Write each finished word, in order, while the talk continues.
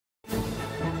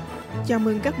Chào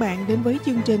mừng các bạn đến với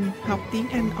chương trình Học tiếng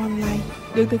Anh online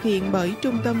được thực hiện bởi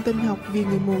Trung tâm Tin học vì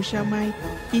người mù Sao Mai.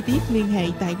 Chi tiết liên hệ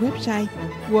tại website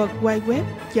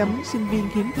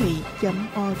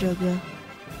www.sinh-viên-khiếm-thị.org.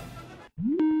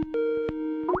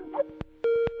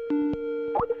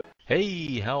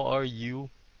 Hey, how are you?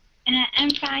 I'm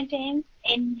fine, James.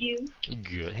 And you?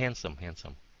 Good, handsome. I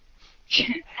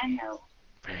know.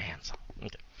 Very handsome.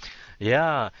 Okay.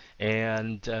 Yeah,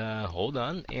 and hold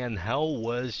on. And how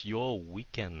was your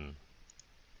weekend?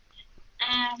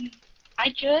 I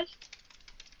just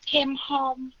came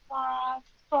home for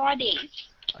 4 days.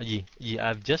 Yeah,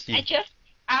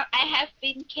 I have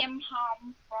been came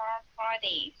home for 4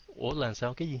 days. Ủa là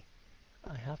sao cái gì?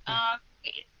 I have been.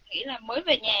 Nghĩ là mới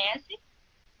về nhà xí.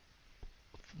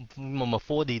 Mà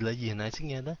 4D là gì hồi nãy xin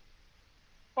nghe đó?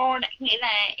 4 nghĩa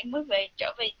là em mới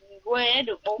trở về quê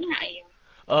được 4 ngày.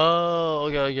 Oh,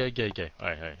 okay.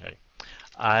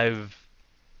 Alright.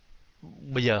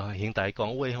 Bây giờ hiện tại còn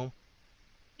ở quê không?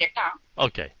 Dạ còn.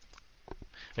 Okay.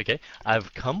 I've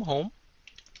come home.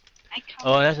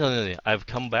 No. I've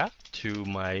come back to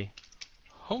my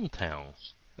hometown.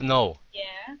 No.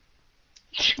 Yeah.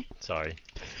 Sorry.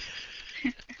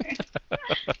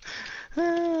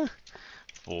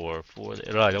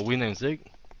 Rồi, Win and Zig.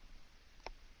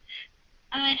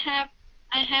 I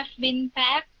have been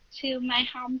back to my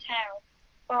hometown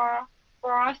for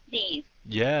 4 days.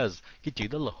 Yes, cái chữ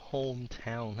đó là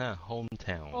hometown ha,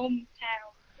 hometown.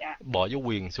 Hometown. Yeah. Bỏ dấu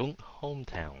quyền xuống,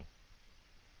 hometown.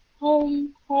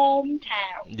 Hometown.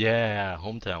 Yeah,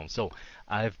 hometown. So,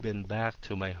 I've been back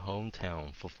to my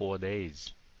hometown for 4 days.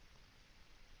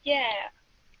 Yeah.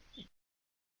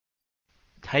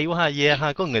 Hay quá ha, yeah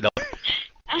ha, có người đọc.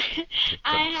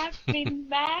 I have been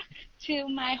back to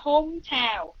my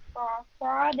hometown for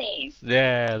 4 days.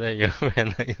 Yeah, there you go. Very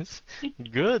nice.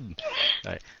 Good.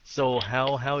 Right. So,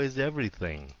 how is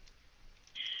everything?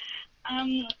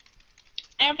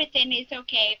 Everything is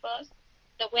okay, but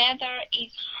the weather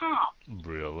is hot.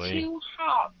 Really? Too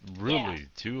hot. Really? Yeah.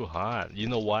 Too hot. You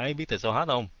know why? Biết tại sao hot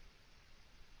không?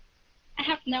 I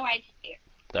have no idea.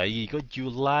 Tại vì có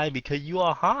July because you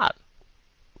are hot.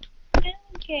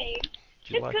 Okay.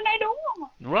 July. Cứ nói đúng không?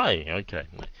 Right, okay.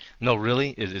 No,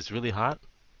 really? It's really hot?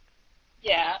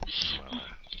 Yeah. Wow.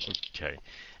 Okay.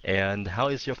 And how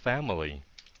is your family?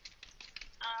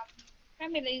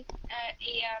 Family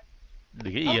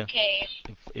Okay.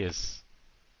 Is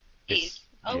yeah,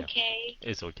 okay.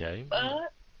 it's okay.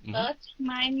 But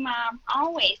my mom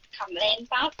always complains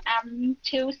that I'm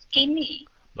too skinny.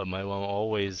 But my mom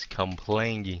always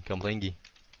complain gì? Complain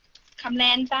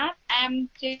that I'm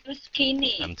too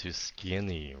skinny. I'm too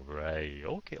skinny, right?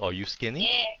 Okay. Are you skinny?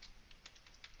 Yeah.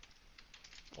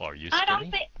 Are you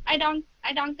skinny? I don't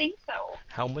think so.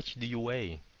 How much do you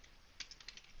weigh?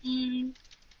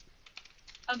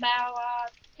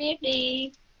 About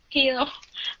 50 kilogram.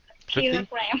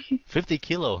 50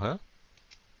 kilo, huh?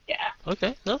 Yeah.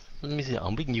 Okay. No, let me see.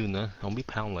 Không biết nhiêu nữa. Không biết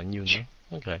pound là nhiêu nữa.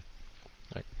 Okay.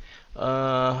 Right.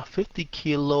 50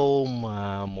 kilo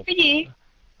mà một. Cái gì?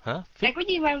 Hả? Tại có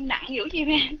gì mà nặng dữ gì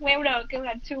mà welder kêu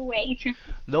là too weight.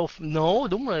 No,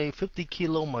 đúng rồi, 50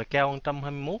 kilo mà cao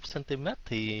 121 cm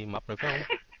thì mập rồi phải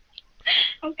không?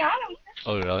 Không có đâu.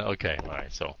 Oh, really? Okay,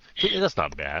 alright. So that's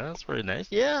not bad. That's very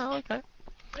nice. Yeah, okay.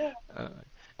 Yeah.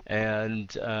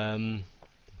 And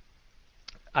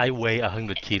I weigh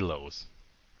 100 kilos.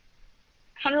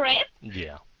 100?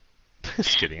 Yeah.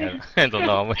 Just kidding. I don't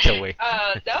know how much I weigh.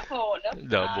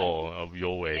 Double of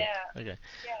your weight. Yeah. Okay.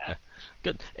 Yeah.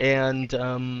 Good. And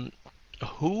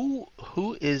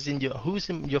who's in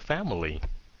your family?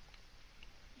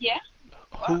 Yeah.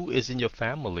 Who is in your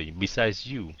family besides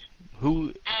you?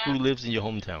 Who lives in your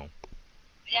hometown?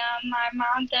 Yeah, my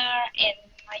mother and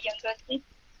my younger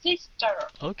sister.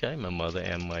 Okay, my mother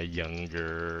and my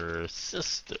younger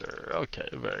sister. Okay,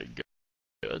 very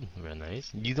good. Very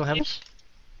nice. You don't have?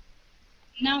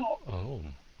 No. Oh,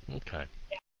 okay.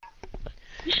 Yeah.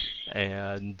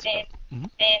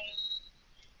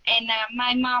 And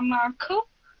my mom cook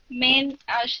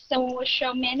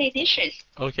so many dishes.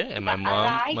 Okay, and my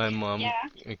mom. Yeah.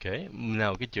 Okay.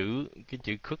 Nào cái chữ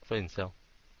cook phải làm sao?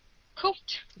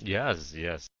 Cooked. Yes.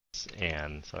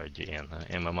 And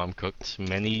and my mom cooked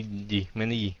many dishes.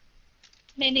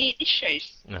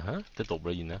 Tiếp tục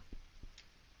là gì nữa?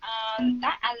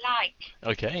 That I like.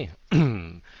 Okay.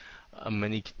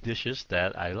 Many dishes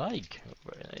that I like.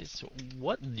 Very nice.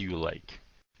 What do you like?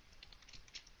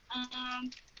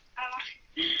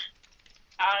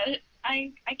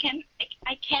 I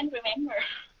can't remember.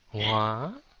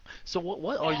 What? So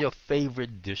what are your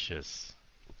favorite dishes?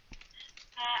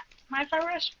 My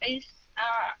favorite is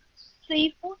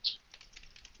seafood.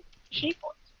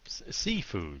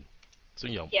 Seafood.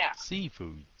 Xuân Dòng. Yeah.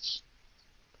 Seafood.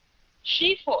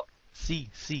 Seafood.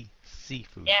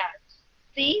 Seafood. Yeah.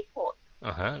 Seafood.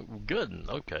 Good.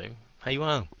 Okay. Hay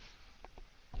quá.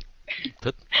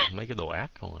 Thích mấy cái đồ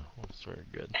ác không à? That's very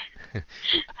good.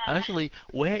 Actually,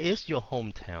 where is your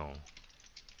hometown?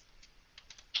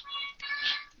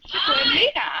 Quên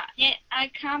biết à? Yeah, I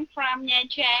come from Nha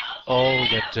Trang. Oh,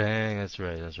 Nha Trang. That's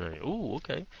right. Oh,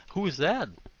 okay. Who is that?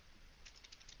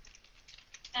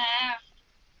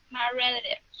 My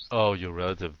relatives. Oh, your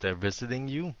relative. They're visiting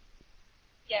you?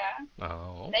 Yeah.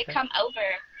 Oh, okay. They come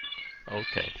over.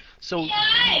 Okay. So.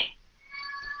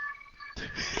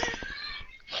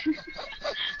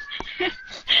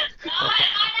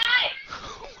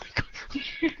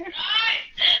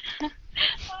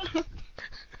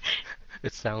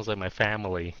 It sounds like my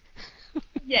family.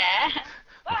 Yeah.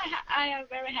 Well, I am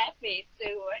very happy to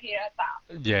hear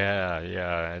that.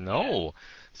 Yeah, I know. Yeah.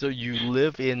 So you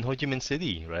live in Ho Chi Minh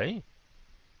City, right?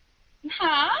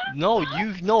 Huh? No,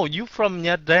 you from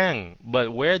Nha Trang,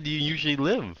 but where do you usually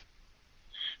live?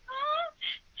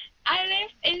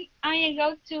 I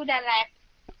go to Đà Lạt.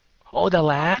 Oh, Đà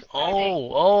Lạt.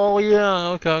 Oh,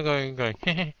 yeah.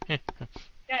 Okay.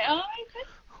 Trời ơi,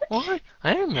 What?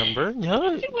 I remember.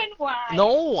 Nhớ. chứ quên hoài.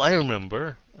 No, I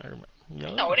remember.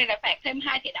 Nhớ. Tội này là phạt thêm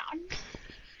 2 thì đỏ.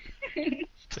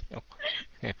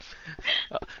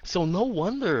 So no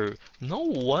wonder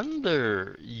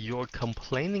you're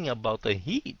complaining about the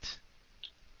heat.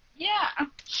 Yeah.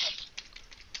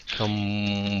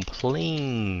 Complaining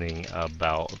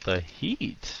about the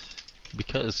heat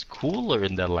because it's cooler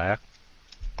in Đà Lạt.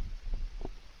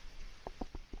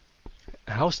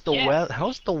 How's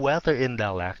the weather in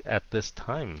Đà Lạt at this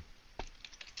time?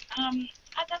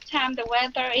 At that time the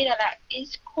weather in Đà Lạt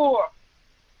is cool.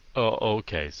 Oh,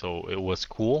 okay. So it was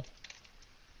cool?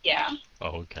 Yeah.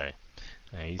 Okay.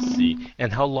 I see.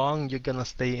 And how long you gonna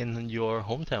stay in your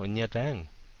hometown in Nha Trang?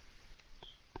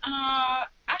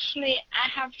 Actually, I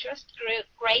have just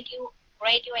graduated.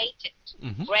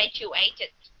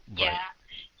 Graduated. Right. Yeah.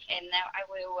 And now I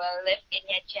will live in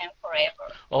Nha Trang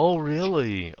forever. Oh,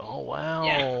 really? Oh, wow.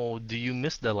 Yeah. Do you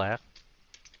miss Đà Lạt?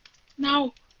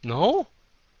 No. No?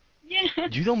 Yeah.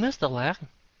 You don't miss Đà Lạt?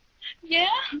 Yeah.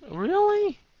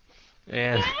 Really?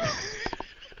 And Yeah.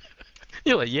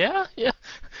 you're like, yeah.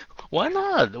 Why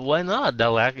not? Đà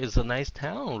Lạt is a nice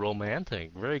town,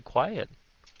 romantic, very quiet.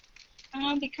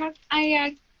 Because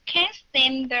I can't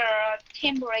stand the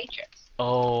temperatures.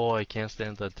 Oh, I can't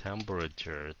stand the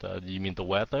temperature. You mean the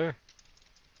weather?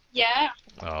 Yeah.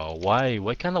 Oh, why?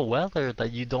 What kind of weather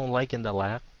that you don't like in Đà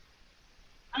Lạt?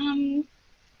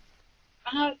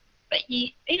 Tại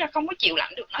vì ý là không có chịu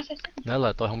lạnh được, nói sao? Nói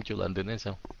là tôi không chịu lạnh được hay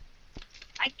sao?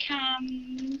 I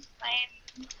can't stand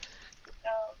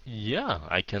Yeah,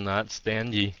 I cannot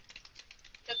stand gì?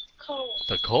 the cold.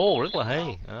 The cold, rất là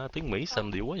hay. Tiếng Mỹ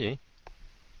sầm điệu quá vậy.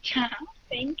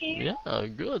 Thank you. Yeah,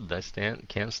 good.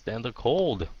 Can't stand the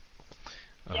cold.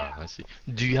 Yeah. I see.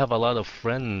 Do you have a lot of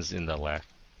friends in Đà Lạt?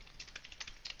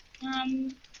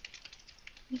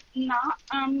 Not.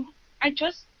 I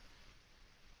just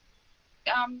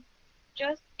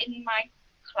in my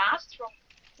classroom.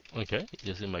 Okay,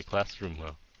 just in my classroom,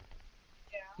 huh?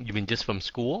 Yeah. You mean just from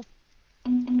school?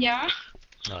 Yeah.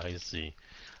 I see.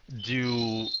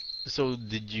 So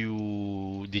did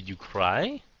you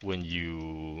cry when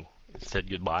you said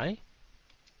goodbye?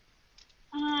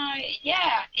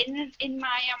 Yeah. In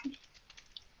my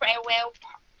farewell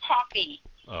party.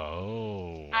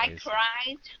 Oh. I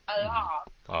cried a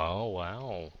lot. Oh,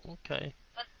 wow. Okay.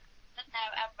 But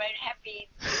now I'm very happy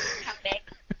to come back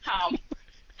home.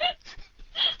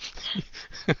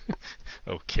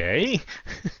 Okay.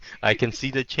 I can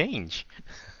see the change.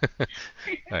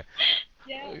 Right.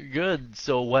 Yeah. Good.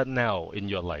 So what now in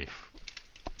your life?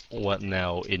 What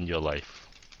now in your life?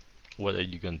 What are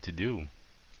you going to do?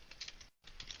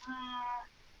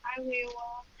 I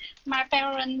will. My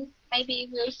parents maybe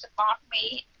will support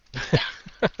me.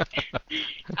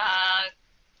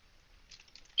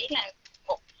 Ý là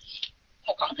một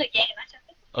khoảng thời gian nó sẽ.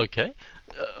 Okay.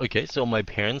 Okay. So my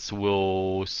parents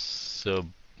will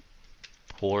support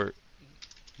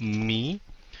me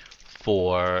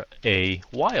for a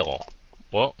while.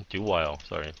 Well, chữ while.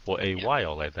 Sorry, for a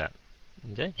while like that.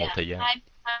 Okay. Một thời gian.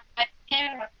 My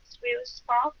parents will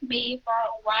support me for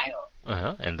a while.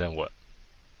 And then what?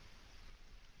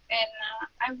 And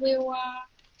I will.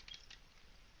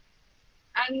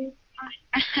 I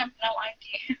have no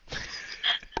idea.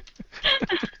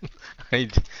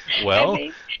 Well,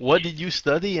 Maybe. what did you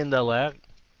study in Đà Lạt?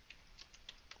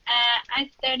 I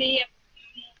study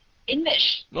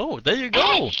English. Oh, there you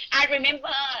go. I remember.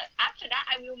 After that,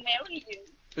 I will marry you.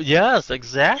 Yes,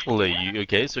 exactly.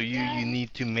 Okay, so you Yeah.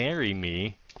 need to marry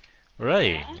me.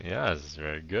 Right. Yeah. Yes,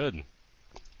 very good.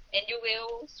 And you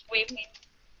will swim in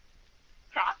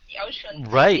across the ocean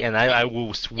Right, with and I me. will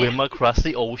Yeah. swim across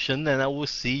the ocean and I will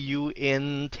see you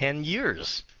in 10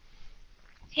 years.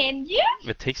 10 years?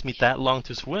 It takes me that long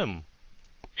to swim.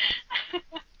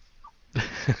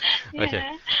 Okay.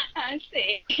 Yeah, I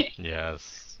see.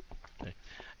 Yes. Okay.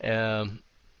 Um,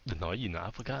 nói gì nữa?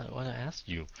 I forgot what I asked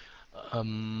you.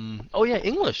 Oh yeah,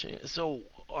 English. So,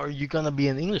 are you gonna be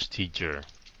an English teacher?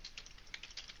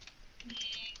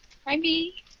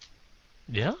 Maybe.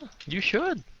 Yeah, you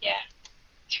should. Yeah.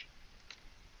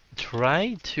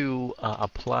 Try to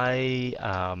apply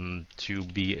to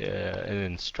be an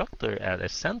instructor at a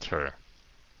center.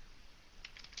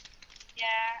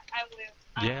 Yeah, I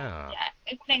will. Yeah. Dạ,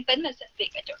 em cũng đang tính là xin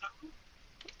việc ở chỗ đó.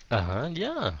 Uh-huh,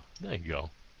 yeah. There you go.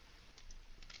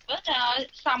 But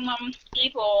some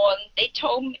people they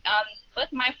told me,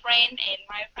 but my friend and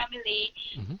my family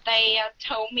Mhm. they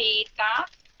told me that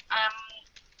I'm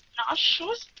not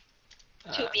sure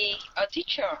to be a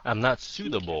teacher. I'm not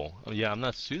suitable. Oh, yeah, I'm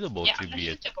not suitable Yeah, to I'm not be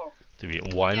a suitable. to be.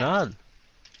 Why Yeah. not?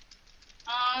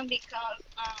 Because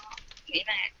nghĩ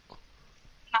là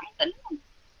nặng tính.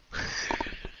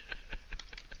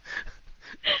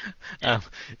 I'm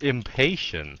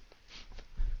impatient.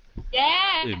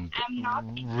 Yeah, Im- I'm not.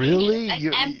 Really?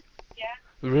 Yeah.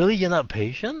 Really? You're not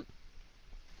patient?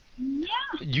 Yeah.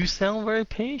 You sound very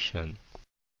patient.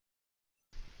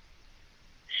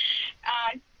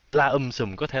 La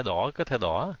sùm có thẻ đỏ, có thẻ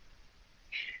đỏ.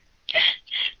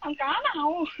 Không có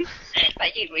đâu.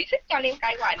 Tại vì bị xích cho leo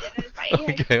cây hoài cho nên phải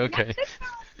Okay, okay. nhắc xích.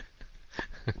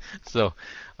 So,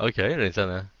 okay, rồi sao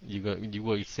nữa? You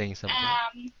were saying something.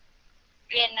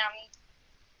 And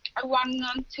I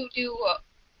want to do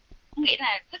nghĩa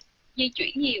là thích di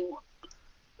chuyển nhiều.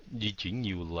 Di chuyển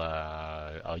nhiều là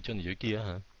ở chỗ này chỗ kia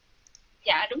hả?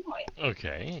 Dạ đúng rồi.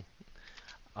 Okay.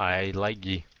 I like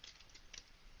gì?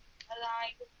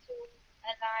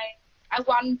 I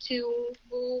want to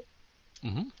move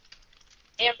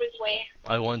everywhere.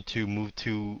 I want to move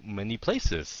to many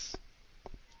places.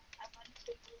 I want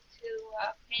to move to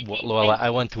many Well, I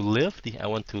places. want to live. I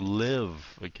want to live.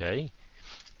 Okay.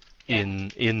 Yeah.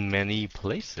 In many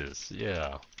places.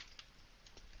 Yeah.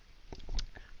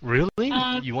 Really?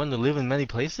 You want to live in many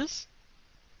places?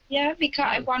 Yeah, because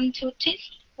I want to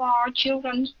teach for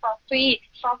children for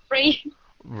free.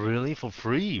 Really, for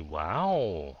free?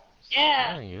 Wow.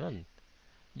 Yeah. Very good.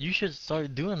 You should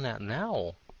start doing that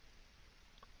now.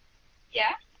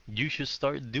 Yeah. You should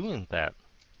start doing that.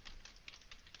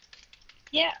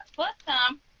 Yeah, but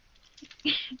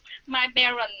my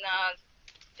parents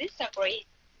disagree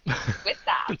with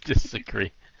that.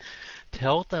 Disagree.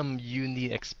 Tell them you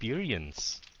need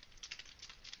experience.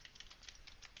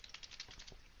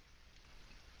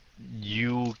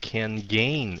 You can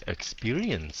gain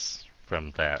experience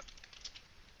from that.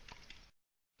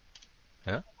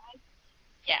 Huh?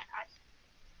 Yeah.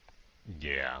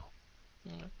 Yeah.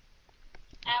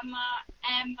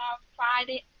 I'm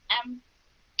fighting.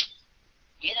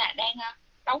 Nghĩa là đang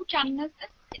đấu tranh đó,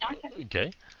 thì nói sao?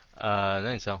 Okay. Nói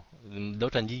làm sao? Đấu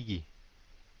tranh với gì?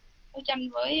 Đấu tranh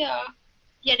với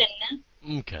gia đình á.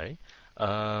 Okay.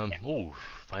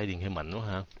 Fighting hơi mạnh quá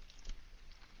ha.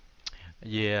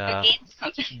 Yeah.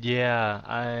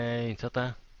 Yeah, sao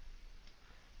ta?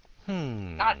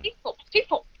 Thuyết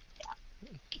phục.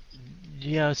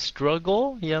 Yeah,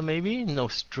 struggle. Yeah, maybe. No,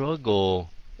 struggle.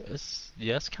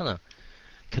 Yes, kind of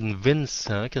convince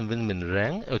hả? Convince mình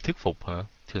ráng. Thuyết phục hả?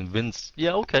 Convince.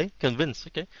 Yeah, okay. Convince.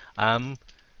 Okay.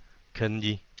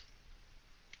 Gì?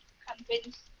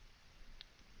 Convince.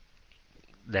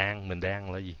 Mình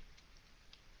đang là gì?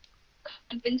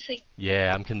 Convincing.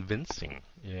 Yeah, I'm convincing.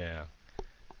 Yeah.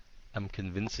 I'm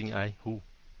convincing who?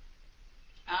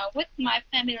 With my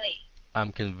family.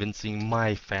 I'm convincing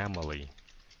my family.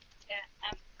 Yeah,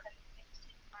 I'm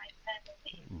convincing my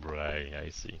family. Right, I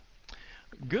see.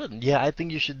 Good. Yeah, I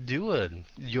think you should do it.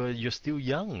 You're still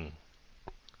young.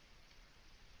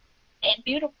 And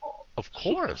beautiful. Of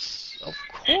course. Of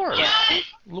course. Yeah.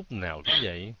 Lúc nào cũng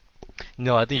vậy.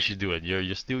 No, I think you should do it.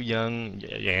 You're still young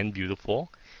and beautiful,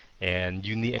 and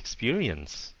you need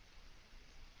experience.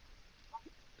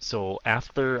 So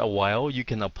after a while, you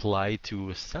can apply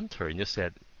to a center. And you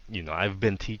said, I've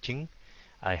been teaching.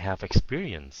 I have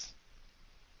experience.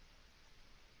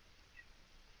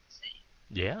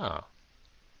 Yeah.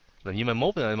 Là như mai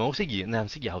mốt xét Việt Nam,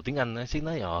 xét vào tiếng Anh, xét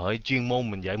nói chuyên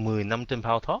môn mình dạy 10 năm trên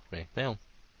Paltalk này, thấy không?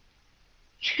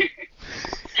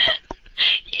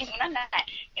 Em nói là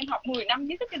em học 10 năm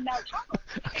với trên Paltalk.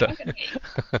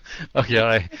 Okay,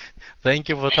 all right. Thank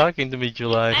you for talking to me,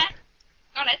 July.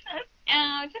 Con lại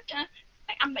thích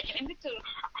phát âm lại cho em cái từ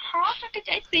hot á, cái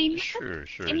trái tim á. Sure,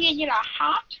 sure. Em nghe như là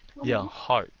hot đúng Yeah, không?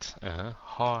 heart.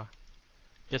 Heart.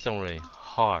 Cái xong rồi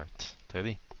heart. Thử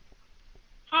đi.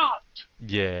 Hot.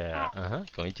 Yeah, Hot.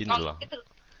 còn cái chữ này Còn là cái từ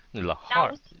đau,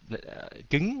 heart.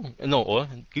 Cứng. No, ủa,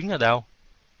 cứng hay đau?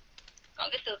 còn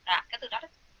cái từ đó đó.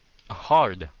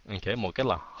 Hard. Ok, một cái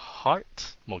là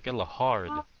heart, một cái là hard.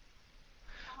 Hot.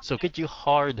 So cái chữ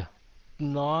hard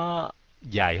nó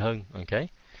dài hơn, ok?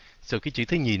 So cái chữ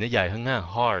thứ nhì nó dài hơn ha,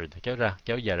 hard,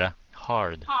 kéo dài ra,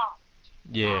 hard. Hot.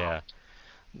 Yeah,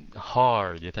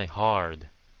 hard, vậy thôi, hard.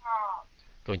 Hot.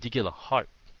 Còn chữ kia là heart.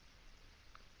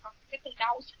 Còn cái từ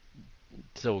đau.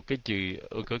 So cái chữ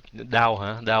đau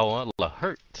hả? Đau á là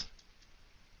hurt.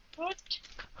 Hurt.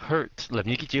 Hurt, làm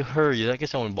như cái chữ her vậy đó, cái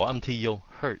xong rồi bỏ âm thi vô,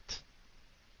 hurt.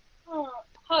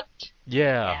 Hurt.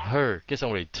 Yeah, her, cái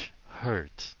xong rồi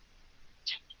hurt.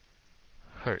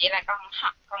 Hurt. Vậy là còn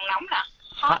nóng là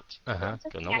hot.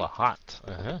 Còn nóng là hot.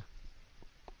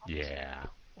 Yeah.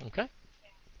 Okay.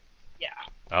 Yeah.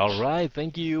 All right.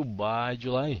 Thank you. Bye,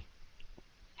 July.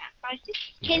 Bye.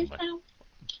 Can sao?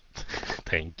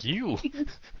 Thank you.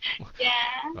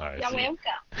 Yeah. All right, You're see you.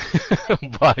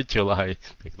 welcome. Bye, July.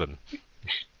 Thiệt tình.